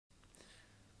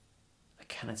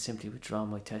cannot simply withdraw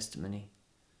my testimony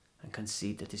and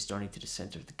concede that this journey to the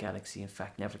centre of the galaxy in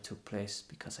fact never took place,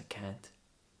 because I can't.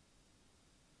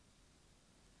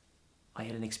 I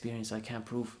had an experience I can't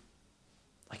prove.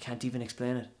 I can't even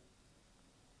explain it.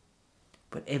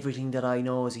 But everything that I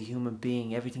know as a human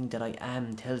being, everything that I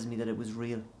am, tells me that it was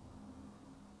real.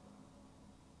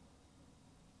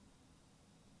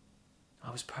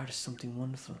 I was part of something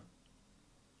wonderful.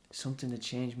 Something that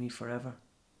changed me forever.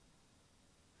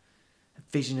 A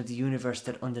vision of the universe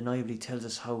that undeniably tells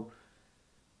us how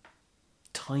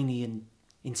tiny and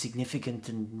insignificant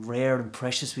and rare and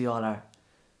precious we all are.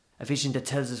 A vision that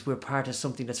tells us we're part of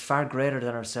something that's far greater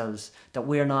than ourselves, that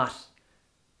we're not.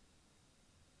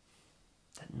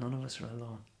 That none of us are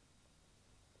alone.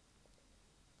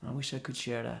 I wish I could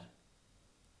share that.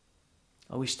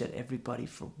 I wish that everybody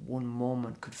for one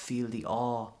moment could feel the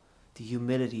awe, the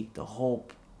humility, the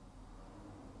hope.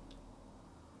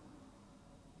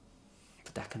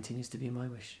 But that continues to be my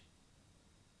wish.